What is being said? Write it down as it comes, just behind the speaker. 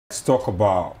let's talk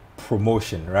about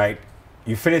promotion, right?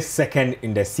 You finished second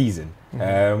in the season,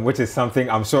 which is something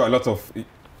I'm sure a lot of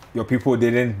your people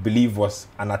didn't believe was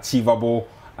an achievable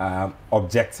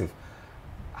objective.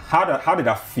 How did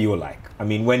that feel like? I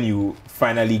mean, when you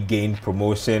finally gained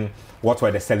promotion, what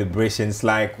were the celebrations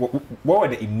like? What were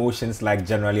the emotions like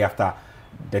generally after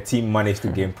the team managed to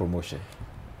gain promotion?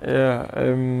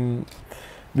 Yeah,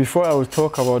 before I will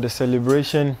talk about the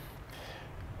celebration,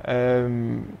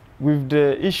 with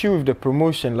the issue with the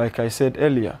promotion, like I said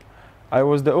earlier, I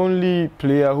was the only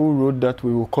player who wrote that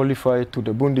we will qualify to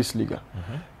the Bundesliga.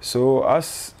 So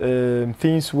as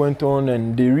things went on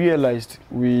and they realized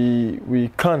we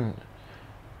can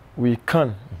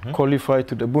qualify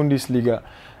to the Bundesliga,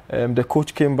 the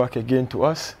coach came back again to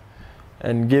us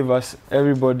and gave us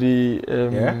everybody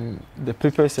the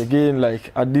papers again,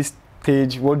 like at this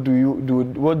stage, what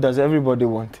does everybody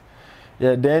want?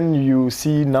 Yeah, then you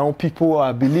see now people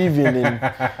are believing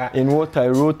in what I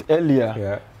wrote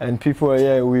earlier, and people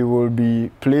are we will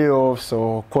be playoffs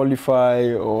or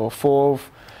qualify or fourth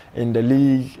in the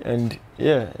league, and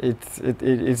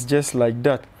it's just like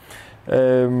that.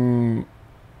 During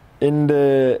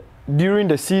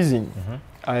the season,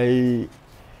 I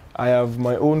have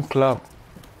my own club,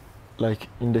 like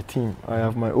in the team. I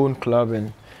have my own club,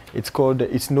 and it's called the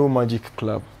It's No Magic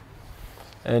Club.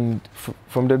 And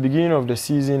from the beginning of the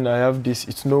season, I have this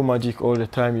It's No Magic all the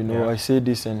time. You know, I say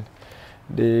this, and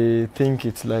they think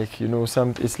it's like, you know,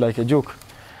 it's like a joke.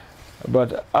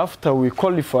 But after we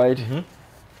qualified,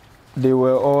 they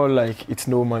were all like, it's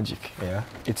no magic.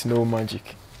 It's no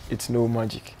magic. It's no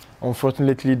magic.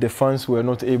 Unfortunately, the fans were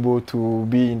not able to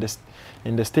be in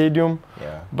the stadium,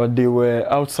 but they were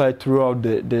outside throughout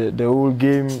the whole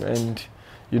game, and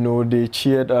you know, they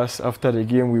cheered us after the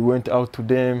game. We went out to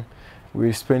them,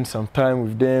 we spent some time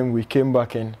with them, we came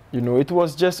back, and you know, it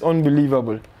was just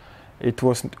unbelievable. It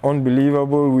was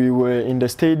unbelievable. We were in the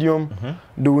stadium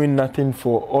doing nothing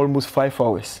for almost 5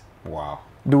 hours. Wow.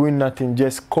 Doing nothing,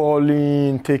 just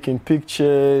calling, taking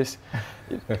pictures.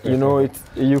 You know,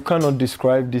 you cannot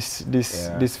describe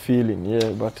this feeling.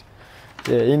 Yeah, but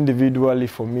individually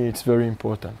for me, it's very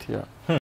important. Yeah.